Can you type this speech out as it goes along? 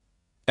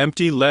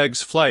Empty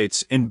legs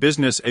flights in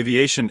business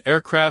aviation.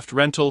 Aircraft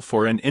rental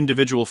for an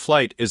individual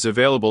flight is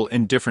available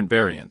in different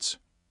variants.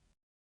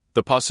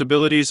 The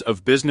possibilities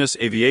of business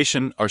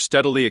aviation are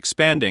steadily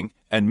expanding,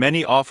 and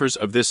many offers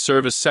of this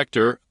service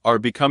sector are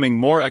becoming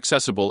more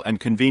accessible and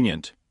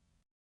convenient.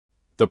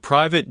 The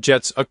Private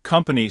Jets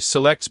company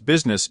selects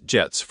business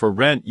jets for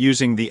rent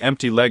using the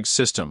empty legs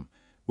system,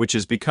 which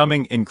is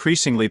becoming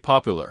increasingly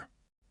popular.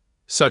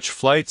 Such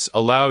flights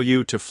allow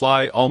you to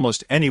fly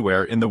almost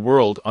anywhere in the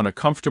world on a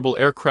comfortable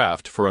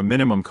aircraft for a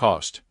minimum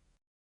cost.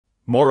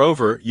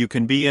 Moreover, you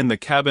can be in the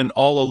cabin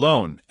all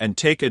alone and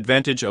take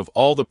advantage of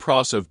all the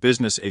pros of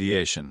business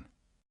aviation.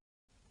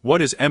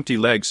 What is empty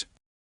legs?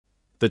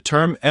 The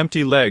term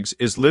empty legs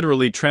is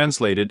literally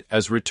translated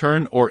as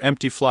return or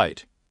empty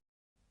flight.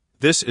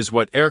 This is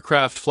what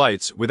aircraft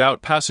flights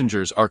without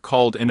passengers are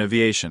called in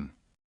aviation.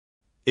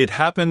 It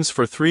happens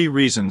for three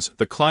reasons.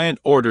 The client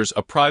orders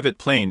a private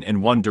plane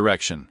in one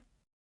direction.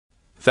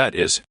 That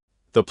is,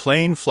 the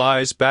plane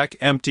flies back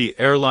empty.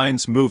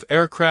 Airlines move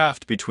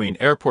aircraft between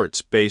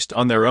airports based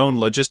on their own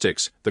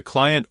logistics. The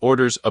client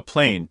orders a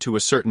plane to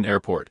a certain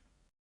airport.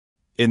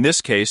 In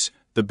this case,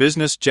 the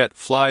business jet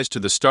flies to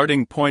the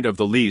starting point of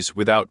the lease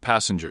without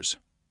passengers.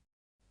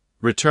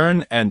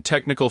 Return and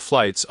technical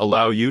flights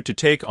allow you to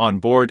take on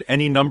board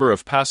any number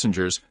of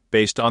passengers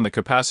based on the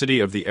capacity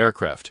of the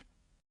aircraft.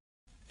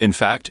 In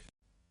fact,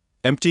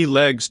 empty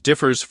legs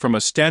differs from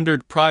a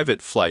standard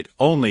private flight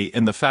only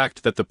in the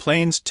fact that the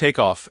planes take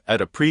off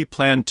at a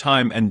pre-planned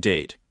time and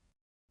date.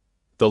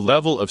 The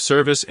level of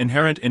service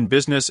inherent in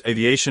business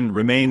aviation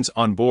remains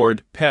on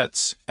board.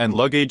 Pets and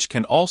luggage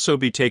can also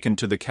be taken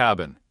to the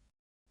cabin.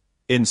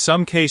 In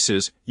some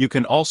cases, you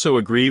can also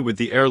agree with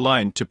the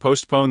airline to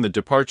postpone the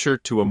departure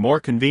to a more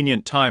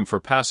convenient time for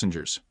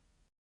passengers.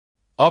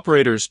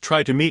 Operators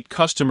try to meet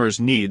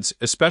customers' needs,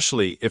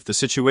 especially if the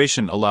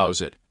situation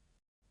allows it.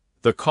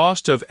 The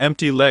cost of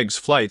empty legs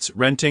flights.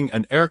 Renting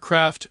an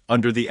aircraft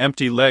under the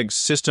empty legs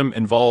system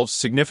involves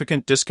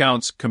significant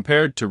discounts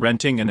compared to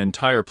renting an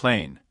entire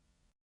plane.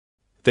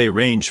 They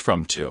range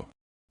from to.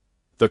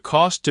 The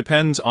cost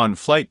depends on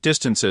flight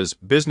distances,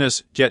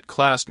 business jet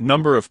class,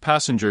 number of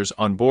passengers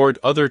on board,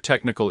 other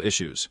technical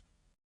issues.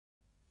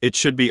 It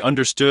should be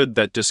understood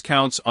that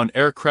discounts on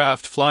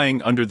aircraft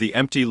flying under the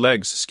empty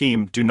legs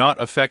scheme do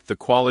not affect the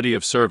quality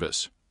of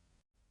service.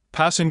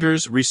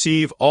 Passengers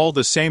receive all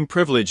the same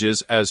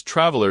privileges as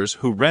travelers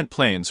who rent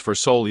planes for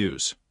sole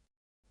use.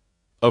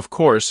 Of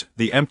course,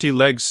 the empty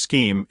legs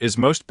scheme is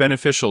most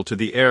beneficial to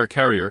the air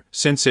carrier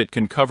since it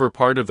can cover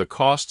part of the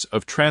costs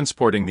of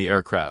transporting the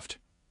aircraft.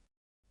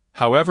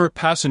 However,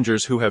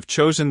 passengers who have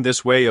chosen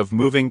this way of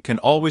moving can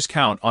always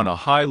count on a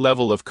high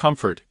level of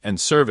comfort and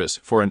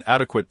service for an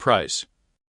adequate price.